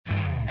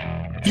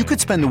You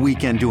could spend the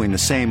weekend doing the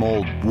same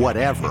old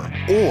whatever,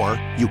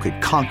 or you could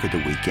conquer the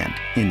weekend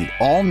in the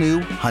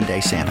all-new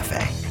Hyundai Santa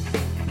Fe.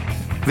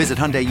 Visit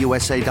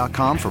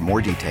HyundaiUSA.com for more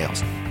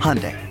details.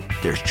 Hyundai,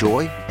 there's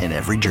joy in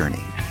every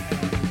journey.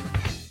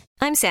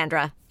 I'm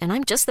Sandra, and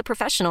I'm just the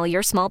professional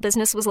your small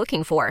business was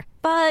looking for.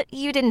 But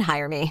you didn't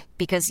hire me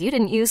because you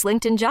didn't use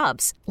LinkedIn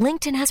Jobs.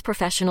 LinkedIn has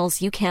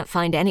professionals you can't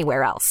find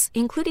anywhere else,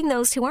 including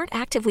those who aren't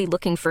actively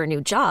looking for a new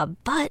job,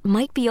 but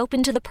might be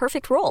open to the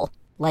perfect role,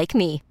 like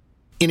me.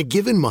 In a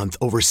given month,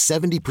 over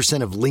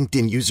 70% of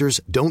LinkedIn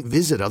users don't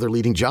visit other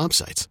leading job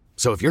sites.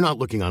 So if you're not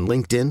looking on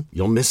LinkedIn,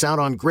 you'll miss out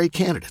on great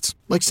candidates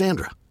like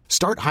Sandra.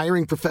 Start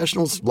hiring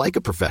professionals like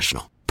a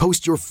professional.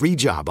 Post your free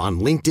job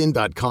on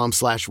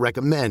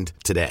linkedin.com/recommend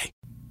today.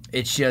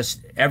 It's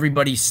just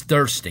everybody's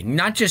thirsting,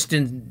 not just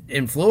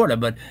in Florida,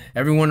 but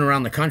everyone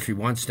around the country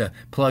wants to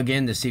plug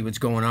in to see what's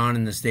going on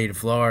in the state of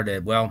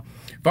Florida. Well,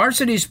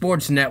 Varsity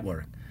Sports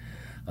Network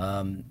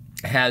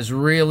has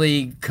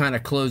really kind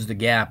of closed the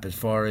gap as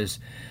far as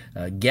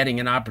getting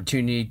an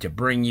opportunity to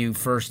bring you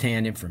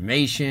firsthand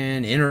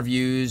information,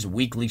 interviews,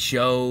 weekly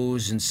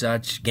shows and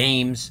such,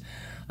 games.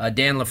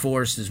 Dan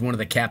LaForce is one of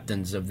the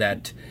captains of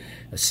that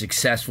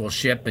successful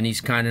ship, and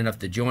he's kind enough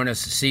to join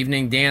us this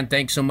evening. Dan,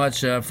 thanks so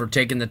much for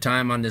taking the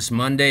time on this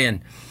Monday.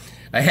 And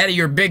ahead of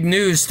your big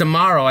news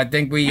tomorrow, I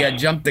think we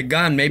jumped the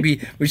gun.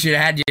 Maybe we should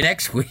have had you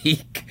next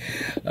week.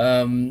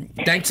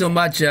 Thanks so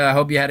much. I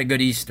hope you had a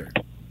good Easter.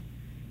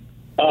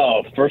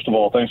 Oh, first of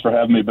all, thanks for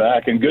having me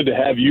back, and good to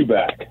have you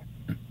back.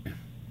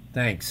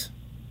 Thanks.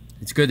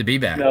 It's good to be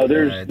back. No,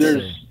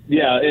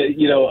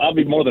 I'll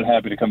be more than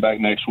happy to come back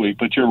next week,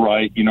 but you're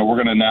right. We're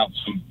going to announce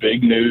some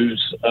big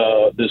news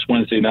this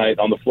Wednesday night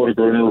on the Florida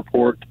Gruner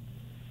Report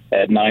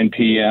at 9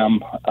 p.m.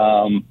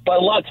 But a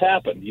lot's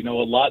happened. A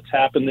lot's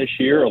happened this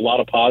year, a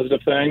lot of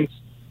positive things.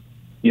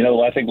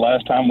 I think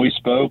last time we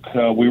spoke,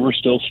 we were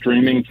still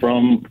streaming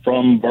from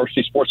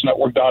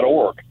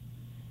varsitysportsnetwork.org.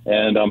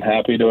 And I'm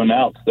happy to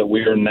announce that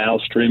we are now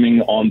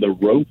streaming on the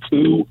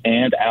Roku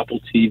and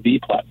Apple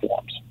TV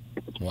platforms.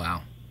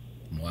 Wow.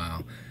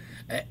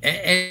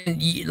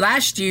 And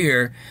last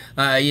year,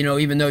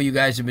 even though you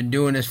guys have been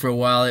doing this for a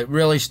while, it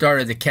really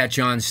started to catch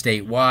on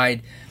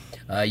statewide.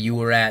 You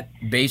were at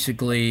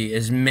basically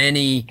as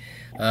many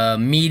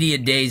media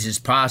days as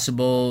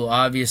possible.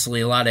 Obviously,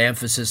 a lot of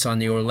emphasis on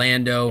the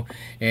Orlando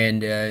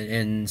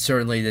and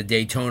certainly the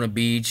Daytona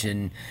Beach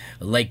and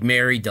Lake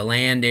Mary,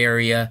 DeLand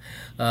area.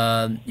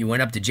 You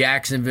went up to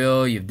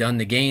Jacksonville. You've done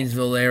the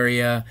Gainesville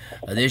area.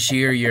 This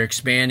year, you're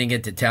expanding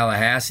it to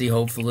Tallahassee.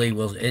 Hopefully,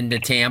 we'll into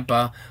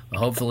Tampa.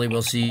 Hopefully,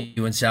 we'll see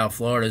you in South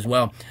Florida as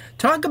well.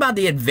 Talk about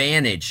the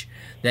advantage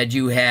that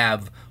you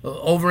have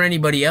over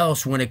anybody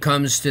else when it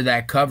comes to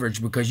that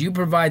coverage, because you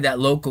provide that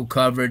local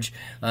coverage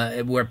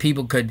where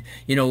people could,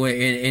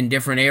 in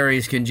different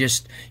areas can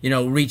just,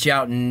 reach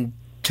out and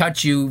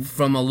touch you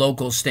from a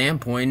local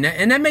standpoint,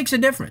 and that makes a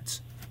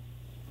difference.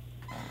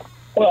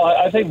 Well,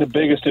 I think the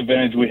biggest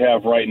advantage we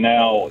have right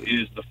now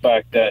is the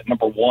fact that,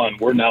 number one,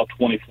 we're now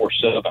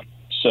 24/7.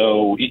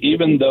 So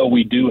even though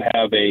we do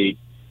have a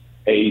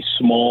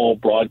small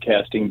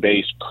broadcasting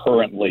base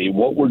currently,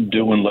 what we're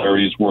doing,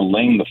 Larry, is we're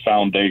laying the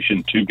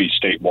foundation to be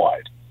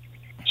statewide.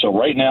 So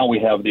right now we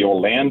have the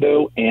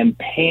Orlando and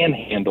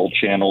Panhandle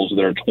channels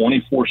that are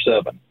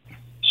 24/7.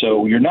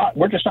 So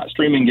we're just not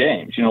streaming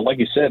games. Like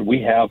you said,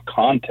 we have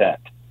content,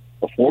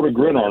 a Florida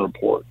Gridiron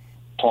Report,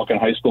 talking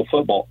high school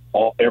football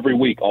every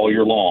week, all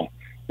year long.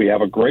 We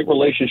have a great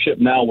relationship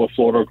now with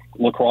Florida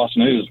Lacrosse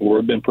News, where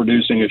we've been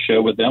producing a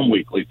show with them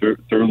weekly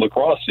through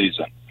lacrosse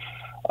season.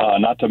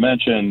 Not to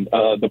mention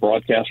the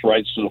broadcast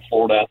rights to the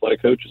Florida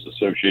Athletic Coaches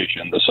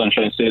Association, the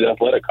Sunshine State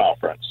Athletic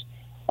Conference,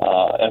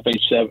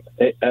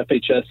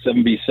 FHS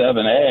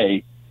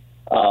 7B7A,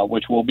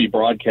 which will be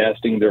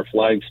broadcasting their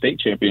flag state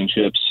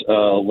championships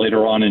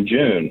later on in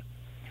June.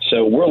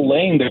 So we're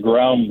laying the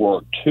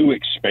groundwork to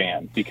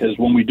expand, because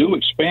when we do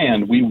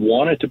expand, we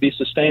want it to be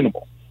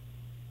sustainable.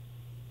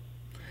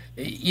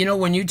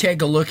 When you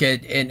take a look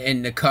at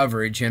in the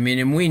coverage,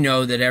 and we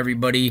know that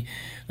everybody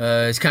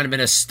has kind of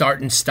been a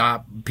start and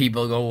stop.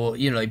 People go,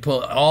 they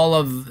put all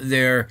of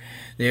their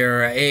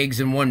eggs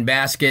in one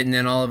basket, and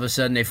then all of a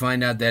sudden they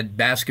find out that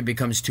basket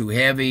becomes too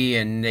heavy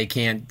and they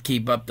can't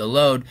keep up the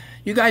load.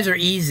 You guys are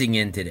easing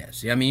into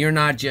this. You're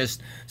not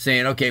just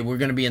saying, okay, we're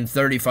going to be in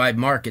 35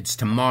 markets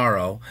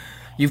tomorrow.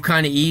 You've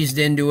kind of eased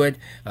into it,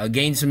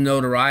 gained some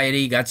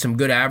notoriety, got some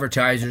good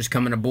advertisers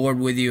coming aboard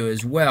with you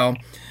as well.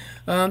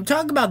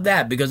 Talk about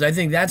that, because I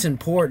think that's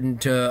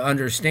important to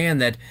understand,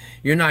 that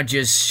you're not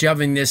just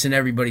shoving this in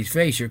everybody's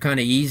face. You're kind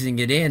of easing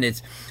it in.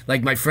 It's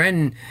like my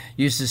friend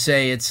used to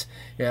say,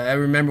 I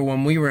remember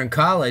when we were in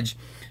college,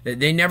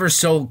 they never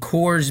sold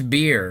Coors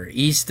beer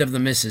east of the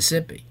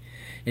Mississippi.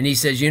 And he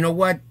says, you know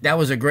what? That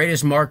was the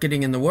greatest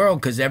marketing in the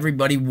world because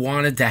everybody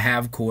wanted to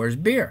have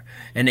Coors beer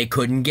and they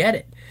couldn't get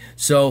it.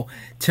 So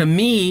to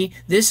me,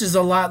 this is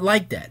a lot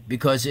like that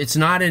because it's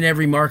not in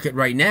every market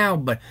right now.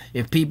 But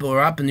if people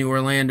are up in the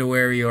Orlando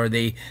area or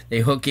they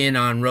hook in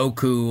on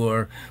Roku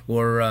or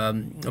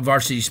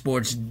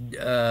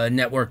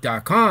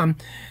VarsitySportsNetwork.com,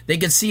 they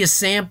can see a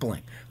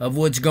sampling of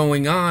what's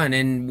going on.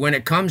 And when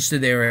it comes to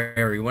their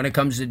area, when it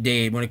comes to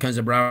Dade, when it comes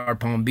to Broward,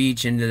 Palm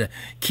Beach, into the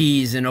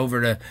Keys and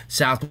over to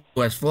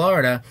Southwest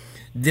Florida,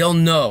 they'll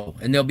know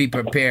and they'll be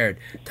prepared.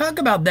 Talk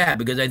about that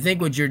because I think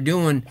what you're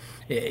doing,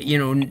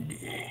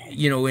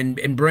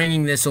 in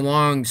bringing this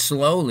along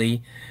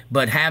slowly,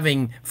 but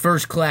having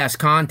first-class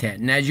content.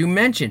 And as you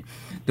mentioned,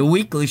 the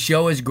weekly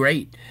show is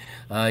great.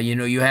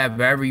 You have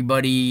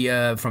everybody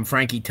from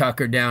Frankie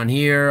Tucker down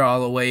here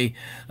all the way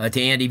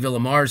to Andy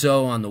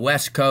Villamarzo on the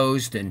West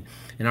Coast and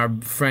our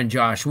friend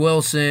Josh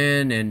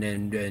Wilson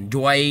and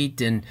Dwight.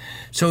 And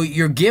so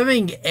you're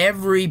giving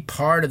every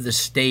part of the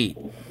state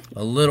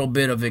a little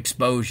bit of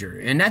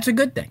exposure, and that's a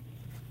good thing.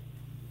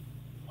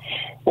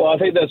 Well, I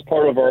think that's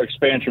part of our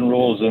expansion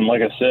rules. And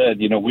like I said,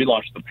 we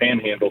launched the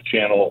Panhandle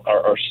channel,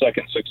 our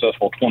second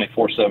successful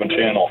 24/7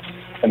 channel.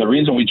 And the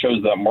reason we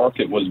chose that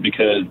market was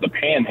because the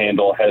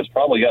Panhandle has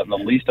probably gotten the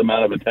least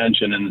amount of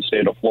attention in the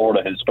state of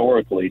Florida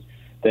historically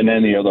than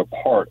any other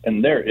part.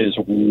 And there is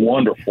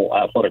wonderful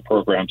athletic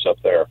programs up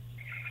there.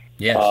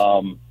 Yes.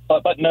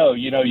 But no,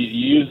 you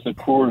use the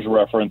Coors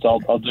reference.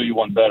 I'll do you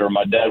one better.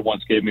 My dad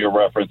once gave me a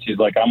reference. He's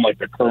like, I'm like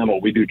the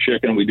Colonel. We do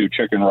chicken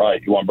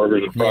right. You want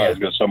burgers and fries,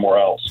 go somewhere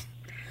else.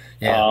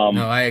 Yeah,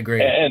 no, I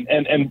agree. And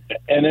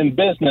in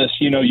business,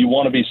 you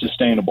want to be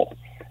sustainable.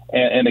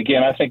 And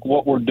again, I think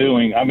what we're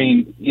doing,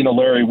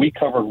 Larry, we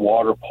covered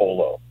water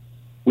polo.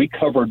 We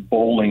covered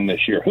bowling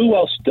this year. Who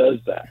else does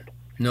that?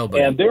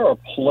 Nobody. And there are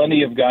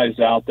plenty of guys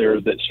out there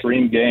that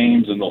stream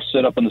games and they'll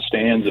sit up in the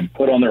stands and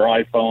put on their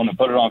iPhone and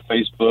put it on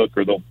Facebook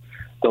or they'll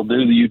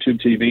do the YouTube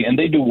TV, and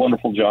they do a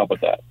wonderful job with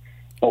that.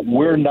 But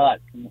we're not.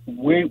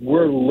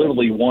 We're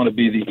literally want to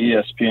be the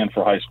ESPN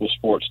for high school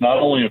sports, not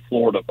only in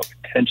Florida but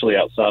potentially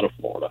outside of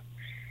Florida.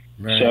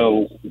 Right.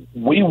 So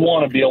we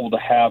want to be able to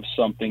have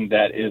something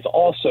that is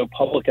also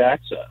public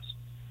access.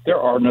 There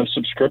are no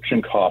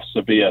subscription costs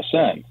to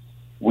BSN.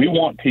 We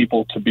want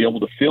people to be able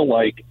to feel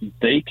like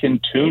they can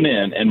tune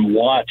in and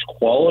watch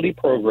quality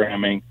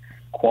programming,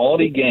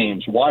 quality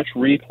games, watch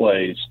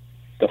replays.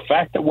 The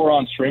fact that we're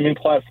on streaming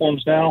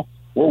platforms now,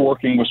 we're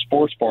working with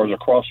sports bars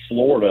across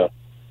Florida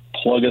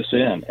plug us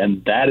in,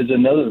 and that is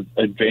another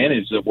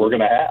advantage that we're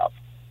going to have.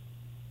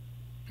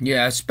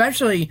 Yeah,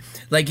 especially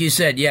like you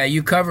said,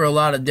 you cover a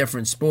lot of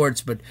different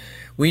sports, but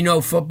we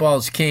know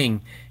football's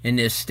king in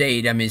this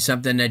state.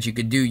 Something that you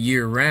could do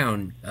year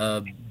round.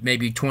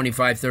 Maybe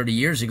 25, 30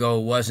 years ago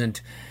it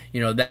wasn't,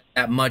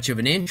 that much of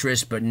an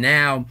interest, but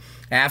now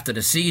after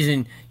the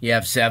season you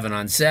have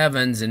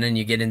 7-on-7s, and then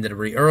you get into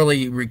the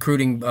early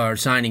recruiting or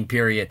signing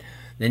period.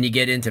 Then you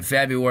get into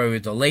February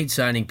with the late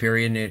signing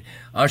period, and it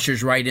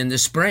ushers right into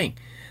spring.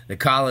 The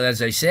college,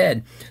 as I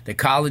said, the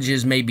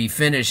colleges may be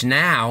finished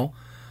now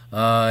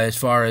as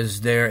far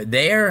as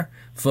their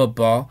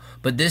football,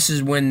 but this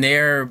is when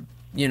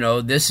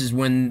this is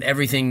when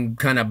everything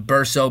kind of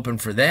bursts open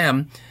for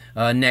them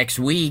late next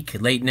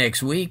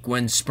week,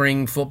 when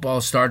spring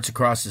football starts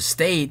across the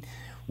state,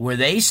 where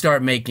they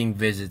start making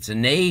visits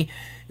and they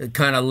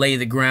kind of lay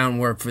the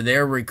groundwork for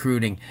their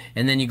recruiting,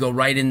 and then you go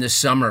right into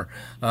summer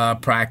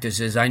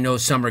practices. I know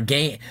summer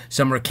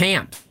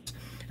camps.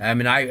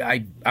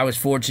 I was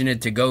fortunate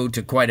to go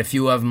to quite a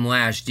few of them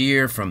last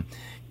year, from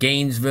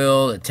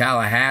Gainesville to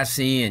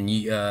Tallahassee and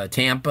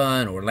Tampa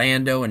and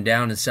Orlando and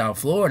down in South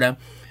Florida,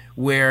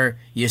 where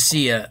you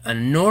see an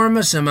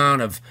enormous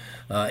amount of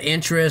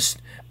interest.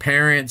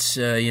 Parents,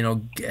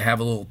 have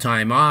a little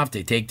time off.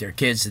 They take their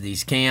kids to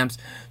these camps.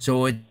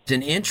 So it's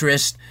an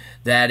interest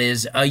that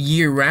is a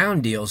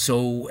year-round deal.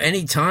 So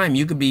anytime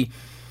you could be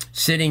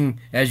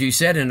sitting, as you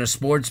said, in a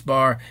sports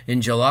bar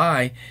in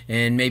July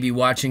and maybe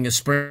watching a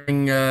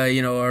spring,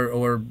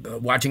 or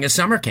watching a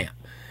summer camp,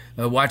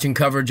 watching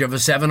coverage of a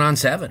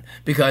 7-on-7.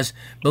 Because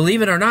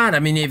believe it or not,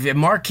 if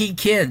marquee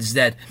kids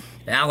that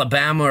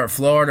Alabama or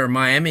Florida or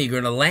Miami are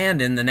going to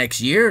land in the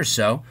next year or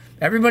so,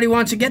 everybody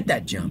wants to get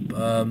that jump.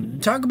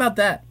 Talk about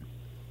that.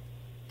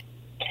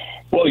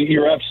 Well,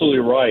 you're absolutely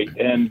right.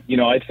 And,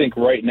 I think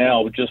right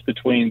now, just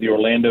between the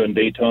Orlando and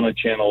Daytona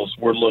channels,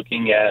 we're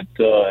looking at,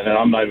 and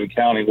I'm not even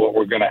counting what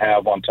we're going to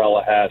have on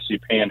Tallahassee,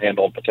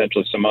 Panhandle, and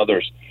potentially some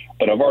others,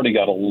 but I've already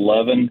got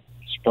 11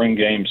 spring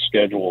games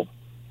scheduled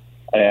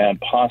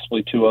and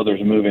possibly 2 others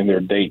moving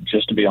their date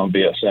just to be on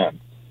BSN.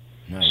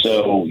 Nice.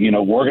 So,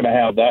 we're going to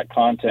have that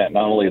content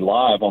not only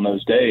live on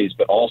those days,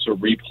 but also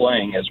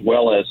replaying, as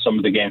well as some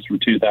of the games from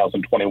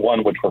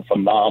 2021, which were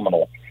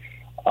phenomenal.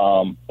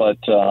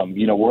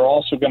 We're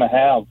also going to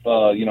have,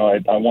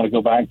 I want to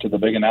go back to the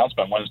big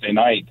announcement Wednesday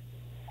night.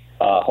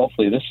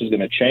 Hopefully this is going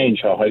to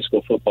change how high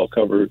school football is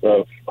going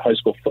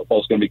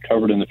to be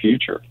covered in the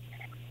future.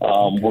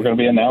 We're going to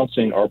be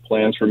announcing our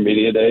plans for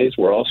media days.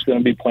 We're also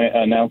going to be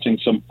announcing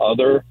some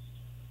other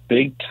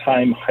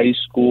big-time high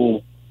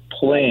school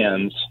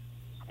plans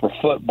for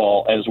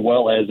football, as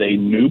well as a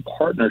new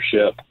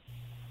partnership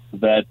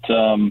that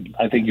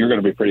I think you're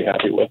going to be pretty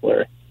happy with,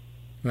 Larry.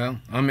 Well,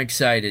 I'm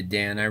excited,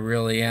 Dan. I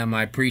really am.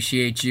 I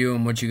appreciate you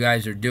and what you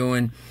guys are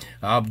doing.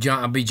 I'll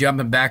be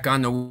jumping back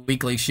on the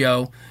weekly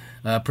show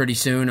pretty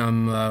soon.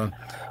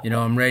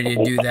 I'm ready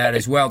to do that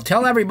as well.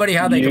 Tell everybody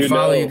how they can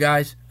follow you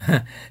guys.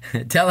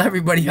 Tell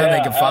everybody how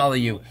they can follow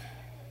you.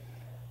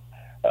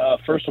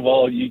 First of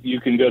all,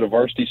 you can go to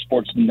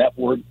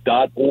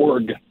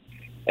varsitysportsnetwork.org,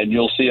 and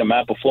you'll see a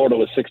map of Florida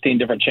with 16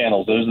 different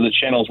channels. Those are the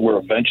channels we're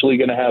eventually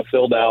going to have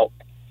filled out.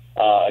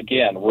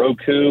 Again,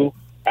 Roku,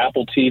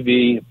 Apple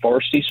TV,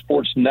 Varsity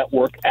Sports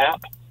Network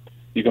app.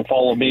 You can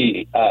follow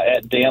me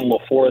at Dan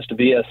LaForest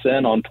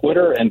VSN on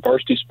Twitter and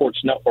Varsity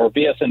Sports Network or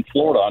VSN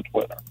Florida on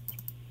Twitter.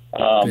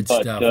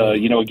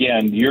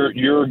 Again, you're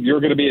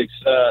going to be.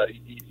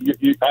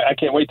 I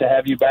can't wait to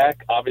have you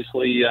back.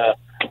 Obviously,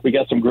 we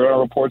got some growing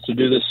reports to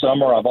do this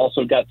summer. I've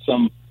also got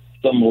some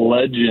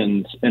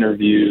legends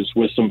interviews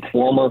with some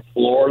former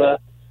Florida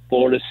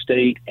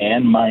State,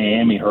 and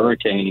Miami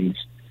Hurricanes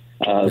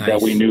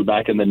that we knew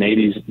back in the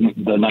 90s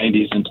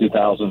and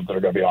 2000s that are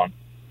going to be on.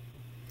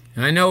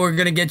 I know we're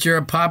going to get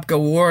your Apopka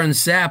Warren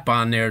Sapp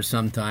on there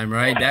sometime,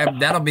 right?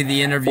 That'll be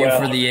the interview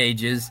for the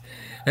ages.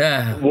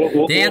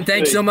 Dan,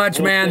 thanks so much,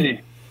 man.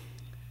 See.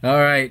 All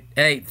right.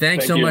 Hey,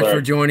 thanks so much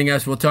for joining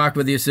us. We'll talk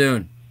with you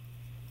soon.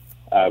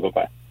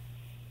 Bye-bye.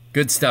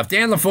 Good stuff.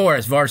 Dan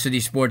LaForest,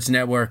 Varsity Sports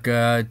Network.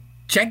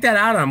 Check that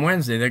out on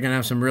Wednesday. They're going to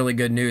have some really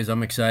good news.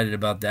 I'm excited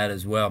about that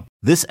as well.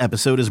 This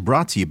episode is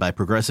brought to you by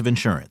Progressive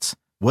Insurance.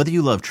 Whether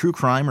you love true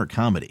crime or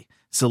comedy,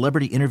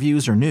 celebrity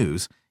interviews or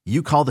news,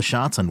 you call the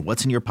shots on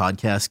what's in your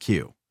podcast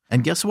queue.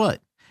 And guess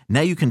what? Now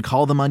you can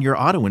call them on your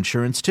auto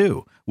insurance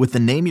too with the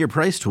Name Your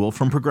Price tool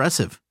from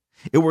Progressive.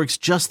 It works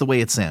just the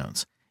way it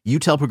sounds. You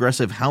tell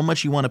Progressive how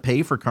much you want to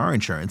pay for car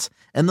insurance,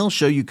 and they'll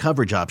show you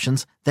coverage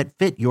options that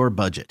fit your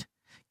budget.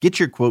 Get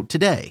your quote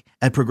today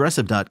at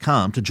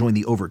Progressive.com to join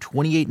the over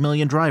 28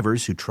 million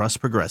drivers who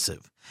trust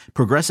Progressive.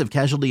 Progressive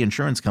Casualty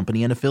Insurance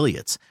Company and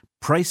Affiliates.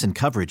 Price and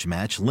coverage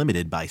match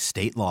limited by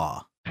state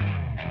law.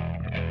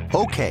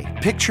 Okay,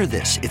 picture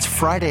this. It's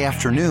Friday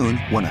afternoon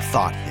when a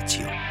thought hits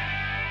you.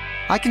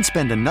 I can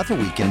spend another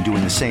weekend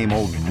doing the same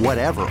old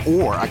whatever,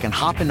 or I can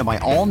hop into my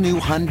all-new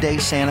Hyundai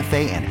Santa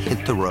Fe and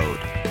hit the road.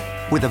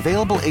 With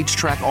available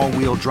H-Track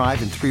all-wheel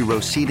drive and 3-row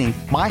seating,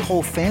 my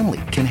whole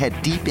family can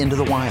head deep into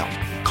the wild.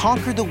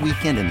 Conquer the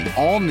weekend in the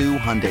all-new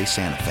Hyundai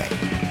Santa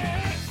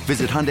Fe.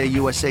 Visit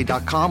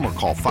HyundaiUSA.com or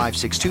call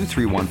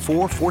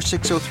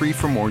 562-314-4603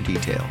 for more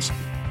details.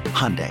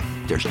 Hyundai,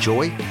 there's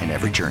joy in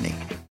every journey.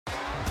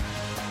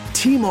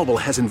 T-Mobile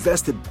has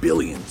invested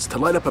billions to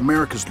light up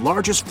America's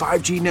largest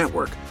 5G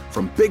network,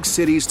 from big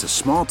cities to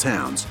small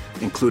towns,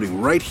 including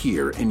right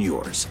here in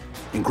yours.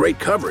 And great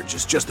coverage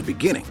is just the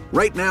beginning.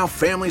 Right now,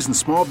 families and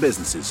small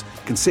businesses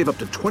can save up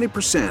to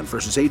 20%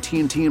 versus AT&T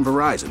and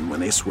Verizon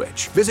when they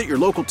switch. Visit your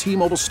local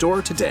T-Mobile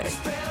store today.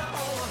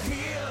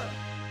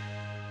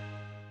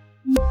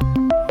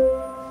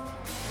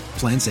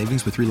 Plan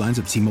savings with 3 lines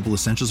of T-Mobile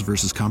Essentials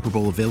versus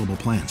comparable available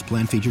plans.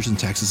 Plan features and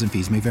taxes and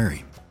fees may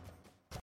vary.